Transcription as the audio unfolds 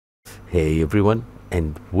Hey everyone,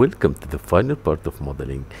 and welcome to the final part of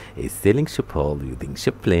modeling a sailing ship hull using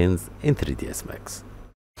ship planes in 3ds Max.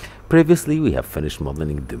 Previously, we have finished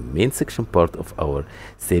modeling the main section part of our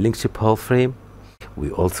sailing ship hull frame. We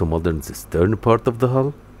also modeled the stern part of the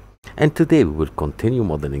hull, and today we will continue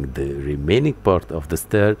modeling the remaining part of the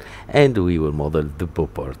stern, and we will model the bow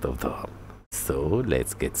part of the hull. So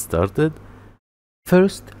let's get started.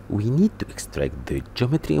 First, we need to extract the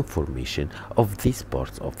geometry information of these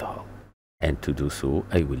parts of the hull. And to do so,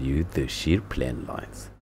 I will use the shear plane lines.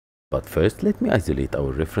 But first, let me isolate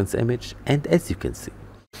our reference image, and as you can see,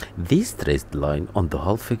 these traced lines on the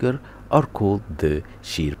hull figure are called the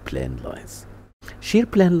shear plane lines. Shear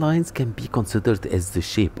plane lines can be considered as the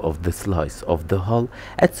shape of the slice of the hull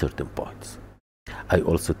at certain points. I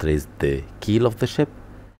also traced the keel of the ship,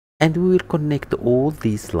 and we will connect all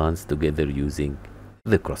these lines together using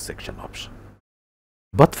the cross-section option.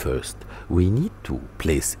 But first, we need to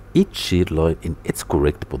place each shear line in its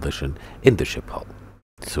correct position in the ship hull.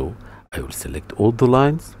 So, I will select all the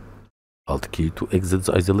lines, Alt-Q to exit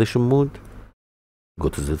the isolation mode, go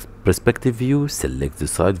to the perspective view, select the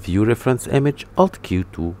side view reference image, Alt-Q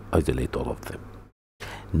to isolate all of them.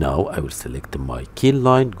 Now, I will select my keel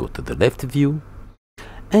line, go to the left view,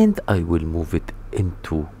 and I will move it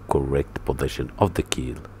into correct position of the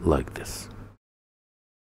keel like this.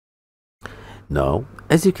 Now,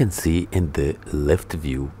 as you can see in the left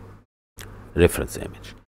view reference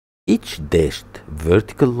image, each dashed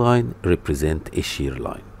vertical line represents a shear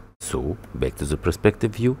line. So, back to the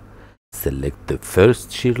perspective view, select the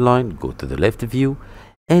first shear line, go to the left view,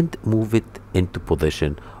 and move it into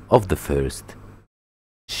position of the first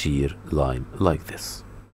shear line like this.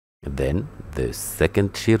 And then the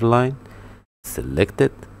second shear line, select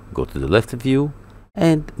it, go to the left view,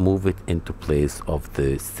 and move it into place of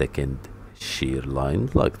the second shear line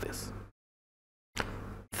like this.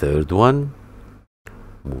 Third one,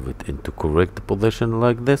 move it into correct position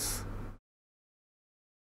like this.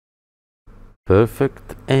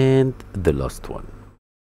 Perfect. And the last one,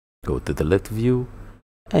 go to the left view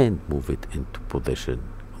and move it into position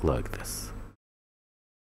like this.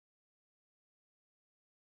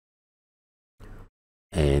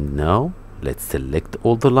 And now let's select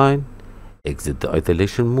all the line, exit the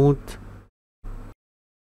isolation mode,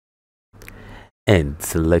 and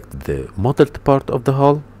select the modeled part of the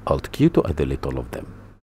hull, Alt-Q to isolate all of them.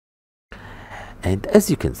 And as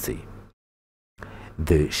you can see,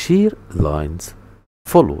 the shear lines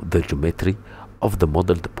follow the geometry of the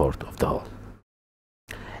modeled part of the hull.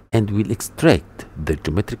 And we'll extract the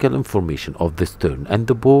geometrical information of the stern and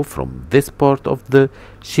the bow from this part of the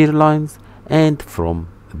shear lines and from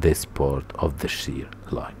this part of the shear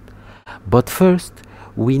line. But first,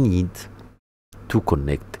 we need to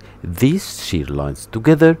connect these shear lines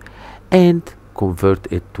together and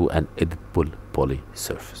convert it to an editable poly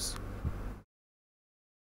surface.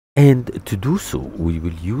 And to do so, we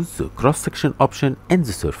will use the cross-section option and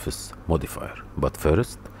the surface modifier. But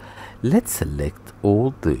first, let's select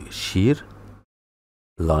all the shear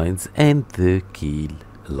lines and the keel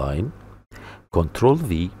line. Ctrl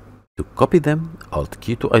V to copy them,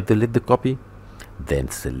 Alt-Q to isolate the copy. Then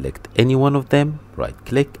select any one of them, right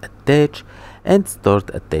click, attach, and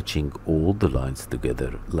start attaching all the lines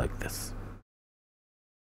together like this.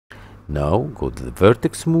 Now go to the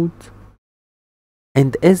vertex mode,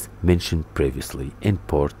 and as mentioned previously in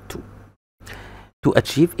part 2, to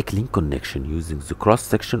achieve a clean connection using the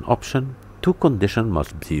cross-section option, two conditions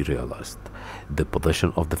must be realized: the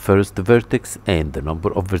position of the first vertex and the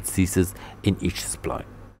number of vertices in each spline.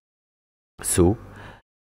 So,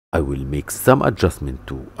 I will make some adjustment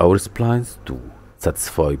to our splines to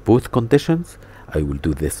satisfy both conditions. I will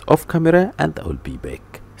do this off camera and I will be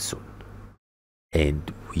back soon.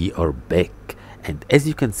 And we are back, and as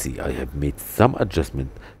you can see, I have made some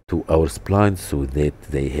adjustment to our splines so that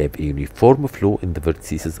they have a uniform flow in the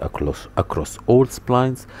vertices across all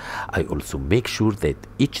splines. I also make sure that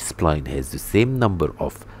each spline has the same number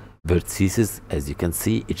of vertices. As you can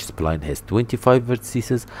see, each spline has 25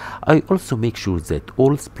 vertices. I also make sure that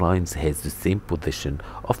all splines has the same position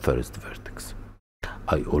of first vertex.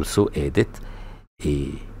 I also added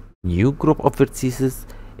a new group of vertices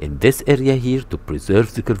in this area here to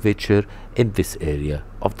preserve the curvature in this area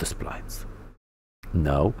of the splines.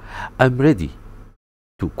 Now I'm ready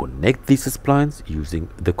to connect these splines using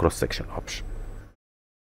the cross-section option.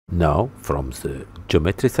 Now from the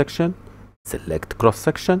geometry section, select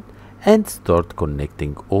cross-section and start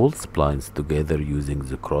connecting all splines together using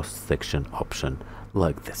the cross-section option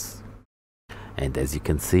like this. And as you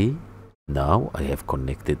can see, now I have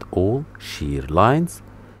connected all shear lines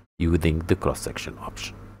using the cross-section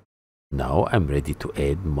option. Now I'm ready to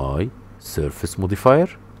add my surface modifier.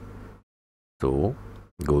 So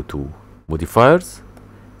go to modifiers,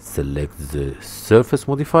 select the surface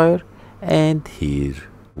modifier, and here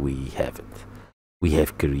we have it. We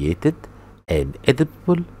have created an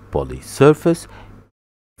editable poly surface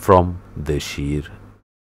from the shear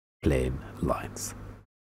plane lines.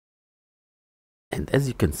 And as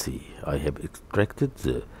you can see, I have extracted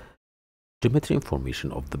the geometry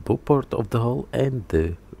information of the bow part of the hull and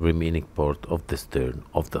the remaining part of the stern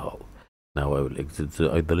of the hull. Now I will exit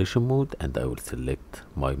the isolation mode and I will select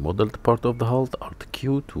my modeled part of the hull, Alt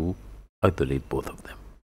Q, to isolate both of them.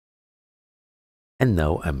 And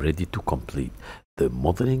now I'm ready to complete the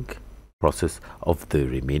modeling process of the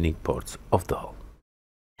remaining parts of the hull.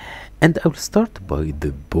 And I will start by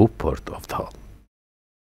the bow part of the hull.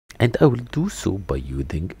 And I will do so by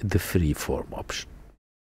using the Freeform option.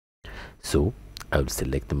 So I will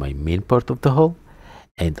select my main part of the hull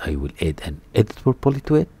and I will add an editable poly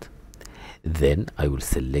to it. Then I will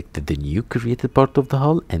select the new created part of the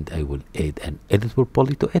hull and I will add an editable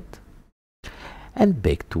poly to it. And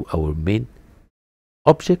back to our main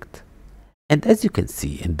object. And as you can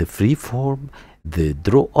see in the Freeform, the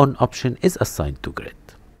draw on option is assigned to grid.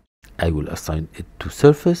 I will assign it to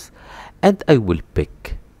surface and I will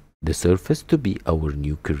pick the surface to be our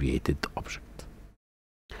new created object.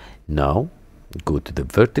 Now go to the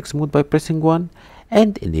vertex mode by pressing 1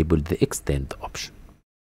 and enable the extend option.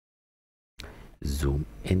 Zoom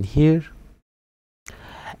in here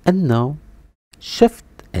and now shift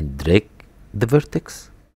and drag the vertex.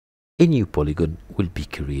 A new polygon will be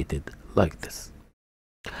created like this.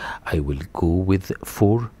 I will go with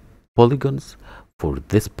 4 polygons for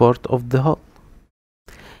this part of the hull.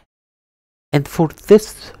 And for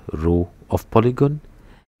this row of polygon,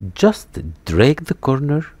 just drag the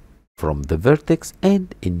corner from the vertex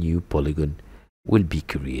and a new polygon will be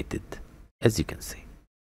created, as you can see.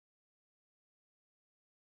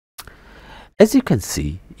 As you can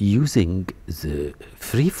see, using the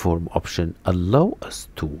Freeform option allow us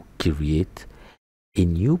to create a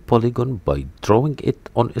new polygon by drawing it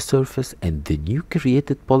on a surface, and the new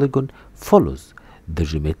created polygon follows the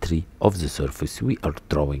geometry of the surface we are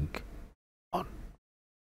drawing on.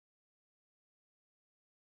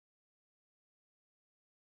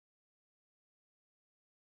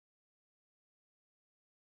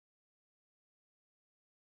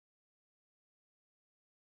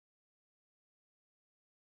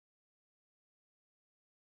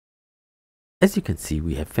 As you can see,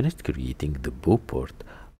 we have finished creating the bow part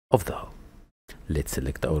of the hull. Let's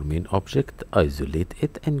select our main object, isolate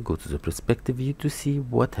it, and go to the perspective view to see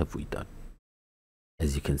what have we done.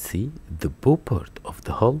 As you can see, the bow part of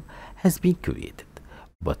the hull has been created,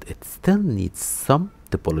 but it still needs some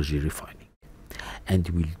topology refining. And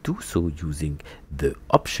we'll do so using the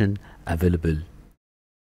option available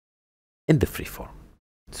in the Freeform.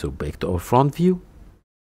 So back to our front view.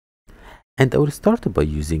 And I will start by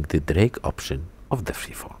using the drag option of the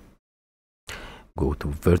Freeform. Go to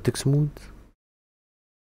vertex mode.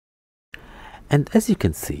 And as you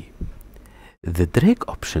can see, the drag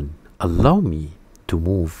option allows me to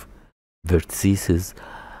move vertices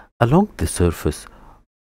along the surface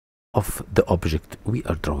of the object we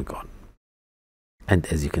are drawing on. And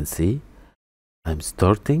as you can see, I'm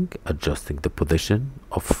starting adjusting the position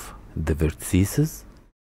of the vertices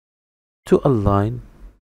to align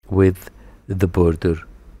with the border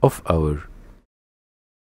of our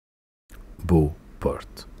bow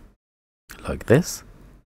part, like this.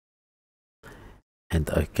 And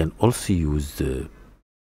I can also use the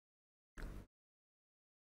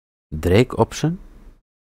drag option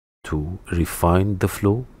to refine the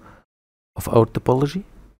flow of our topology,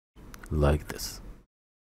 like this.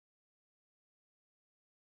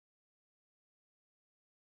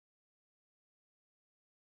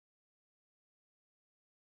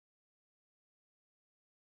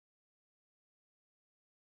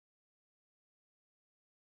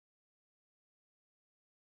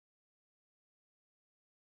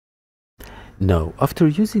 Now, after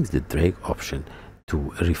using the drag option to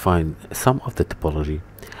refine some of the topology,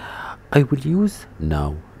 I will use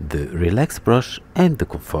now the relax brush and the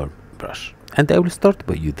conform brush. And I will start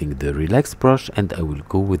by using the relax brush, and I will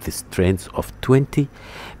go with the strength of 20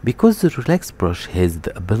 because the relax brush has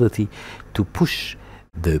the ability to push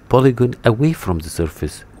the polygon away from the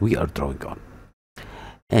surface we are drawing on.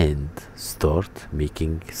 And start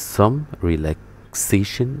making some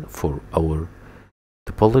relaxation for our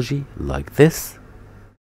topology like this,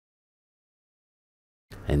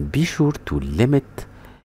 and be sure to limit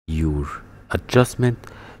your adjustment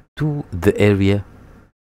to the area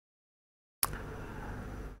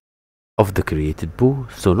of the created bow,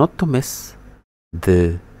 so not to miss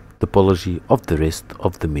the topology of the rest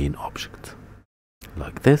of the main object,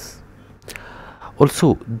 like this.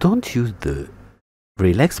 Also, don't use the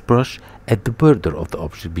relax brush at the border of the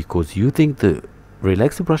object, because using the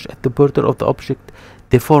relax brush at the border of the object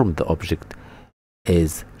deform the object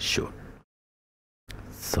as shown.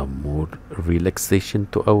 Some more relaxation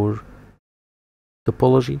to our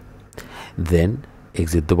topology. Then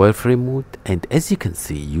exit the wireframe mode, and as you can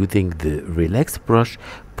see, using the relax brush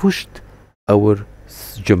pushed our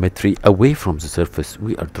geometry away from the surface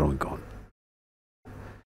we are drawing on.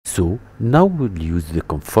 So now we'll use the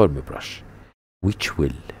conform brush, which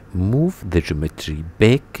will move the geometry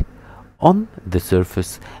back on the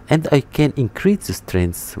surface, and I can increase the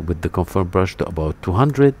strength with the conform brush to about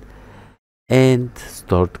 200 and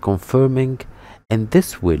start confirming, and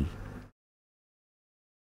this will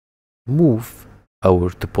move our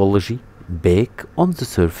topology back on the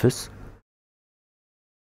surface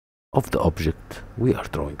of the object we are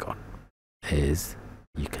drawing on, as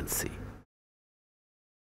you can see.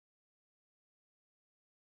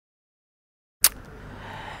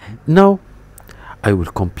 Now I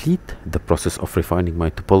will complete the process of refining my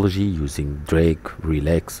topology using drag,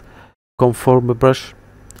 relax, conform brush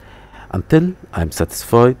until I'm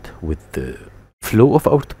satisfied with the flow of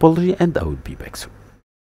our topology, and I will be back soon.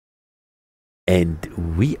 And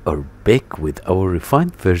we are back with our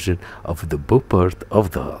refined version of the bow part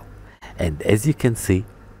of the hull. And as you can see,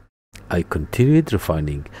 I continued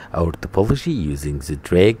refining our topology using the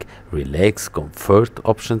drag, relax, convert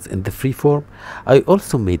options in the freeform. I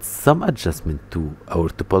also made some adjustment to our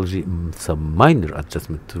topology, some minor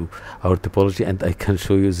adjustment to our topology, and I can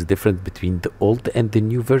show you the difference between the old and the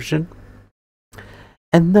new version.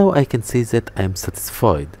 And now I can say that I am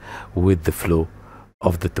satisfied with the flow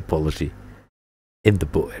of the topology in the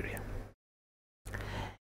bow area.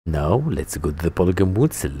 Now let's go to the polygon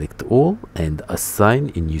mode, select all, and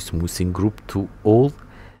assign a new smoothing group to all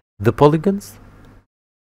the polygons.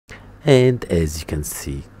 And as you can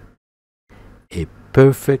see, a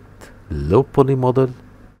perfect low poly model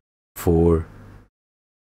for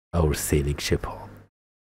our sailing ship hull.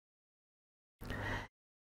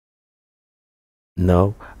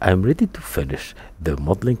 Now I'm ready to finish the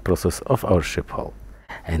modeling process of our ship hull,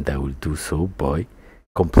 and I will do so by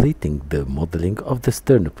completing the modeling of the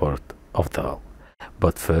stern part of the hull.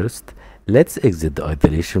 But first, let's exit the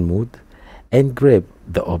isolation mode and grab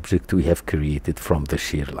the object we have created from the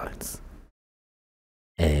shear lines.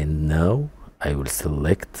 And now I will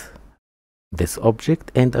select this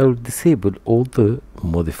object, and I will disable all the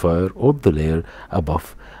modifier or the layer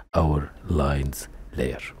above our lines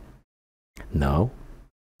layer. Now,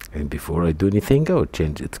 and before I do anything, I will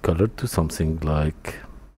change its color to something like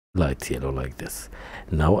light yellow, like this.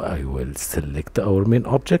 Now I will select our main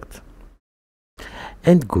object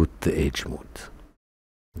and go to the edge mode.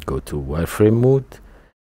 Go to wireframe mode,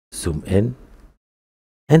 zoom in,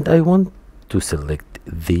 and I want to select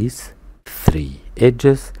these three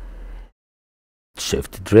edges.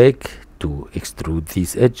 Shift drag to extrude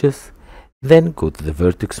these edges, then go to the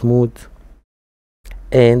vertex mode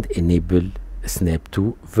and enable snap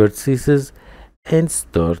to vertices and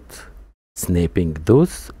start snapping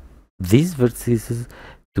these vertices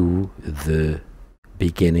to the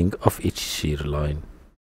beginning of each shear line,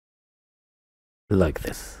 like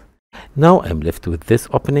this. Now I'm left with this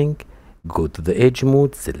opening. Go to the edge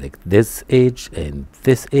mode, select this edge and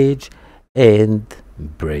this edge, and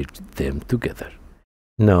bridge them together.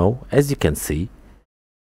 Now, as you can see,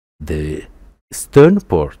 the stern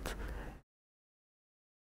part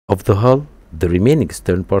of the hull, the remaining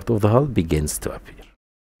stern part of the hull, begins to appear.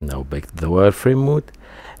 Now back to the wireframe mode.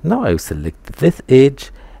 Now I will select this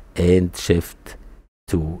edge and shift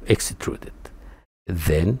to extrude it.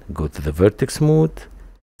 Then go to the vertex mode,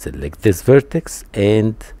 select this vertex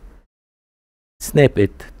and snap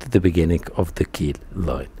it to the beginning of the keel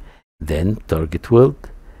line. Then target weld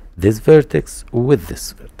this vertex with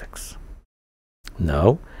this vertex.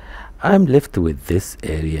 Now I'm left with this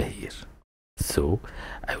area here. So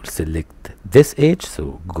I will select this edge,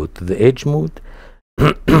 so go to the edge mode,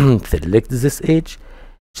 select this edge,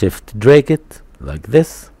 shift drag it like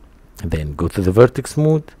this, then go to the vertex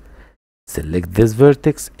mode, select this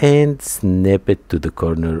vertex and snap it to the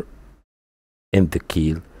corner in the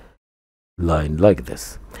keel line like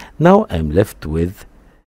this. Now I'm left with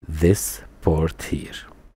this part here.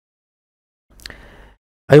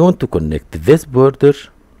 I want to connect this border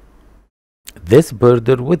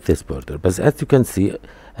with this border, but as you can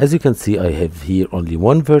see I have here only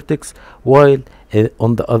one vertex, while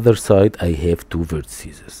on the other side I have two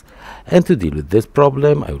vertices. And to deal with this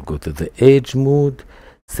problem, I will go to the edge mode,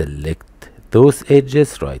 select those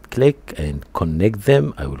edges, right click and connect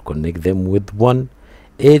them. I will connect them with one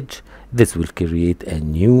edge. This will create a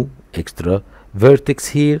new extra vertex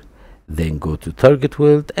here. Then go to target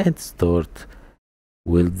weld and start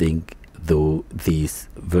welding these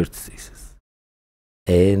vertices.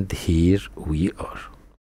 And here we are.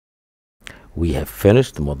 We have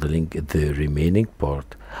finished modeling the remaining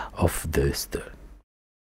part of the stern.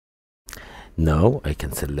 Now I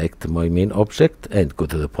can select my main object and go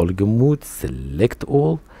to the polygon mode, select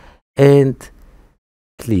all, and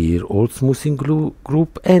clear all smoothing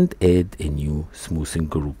group and add a new smoothing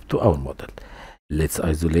group to our model. Let's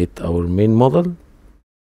isolate our main model,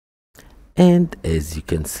 and as you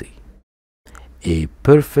can see, a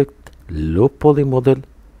perfect low poly model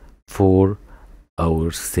for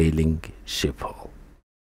our sailing ship hull.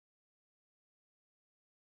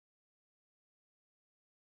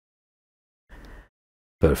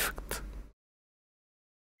 Perfect.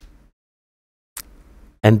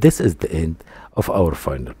 And this is the end of our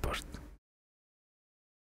final part.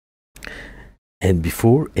 And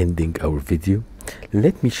before ending our video,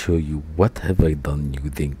 let me show you what have I done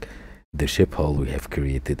using the ship hull we have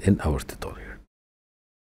created in our tutorial.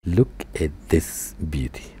 Look at this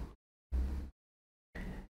beauty.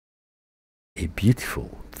 A beautiful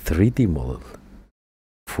 3D model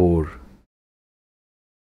for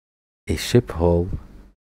a ship hull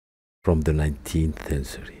from the 19th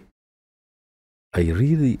century. I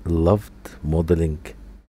really loved modeling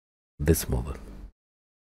this model,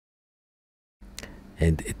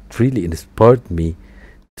 and it really inspired me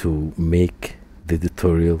to make the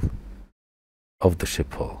tutorial of the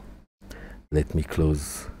ship hull. Let me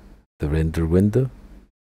close the render window,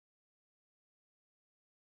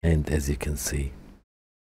 and as you can see,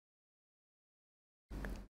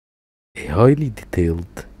 a highly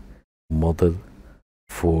detailed model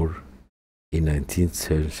for a 19th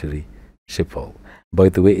century ship hull. By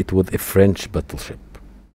the way, it was a French battleship.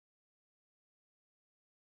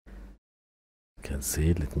 You can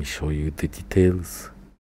see, let me show you the details.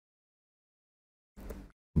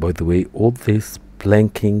 By the way, all this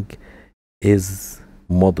planking is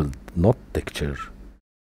modeled, not texture,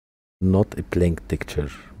 not a plank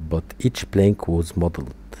texture, but each plank was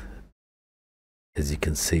modeled, as you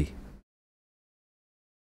can see.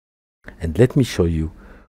 And let me show you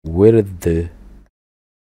where the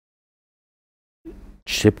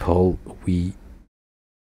ship hull we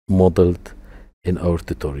modeled in our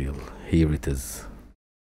tutorial. Here it is.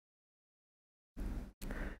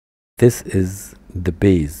 This is the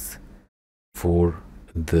base for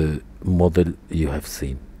the model you have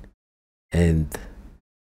seen, and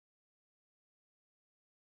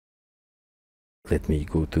let me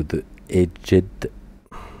go to the edged,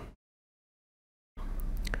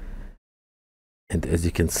 and as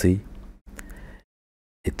you can see,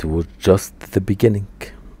 it was just the beginning.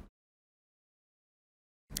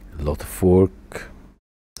 A lot of work,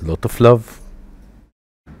 a lot of love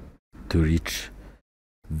to reach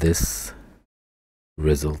this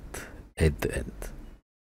result at the end.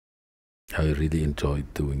 I really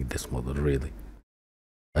enjoyed doing this model, really.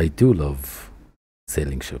 I do love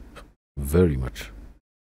sailing ship very much.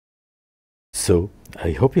 So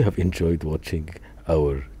I hope you have enjoyed watching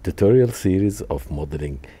our tutorial series of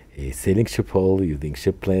modeling a sailing ship hull using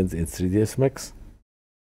ship plans in 3ds Max.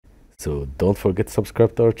 So don't forget to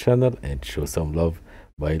subscribe to our channel and show some love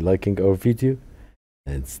by liking our video,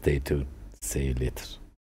 and stay tuned. See you later.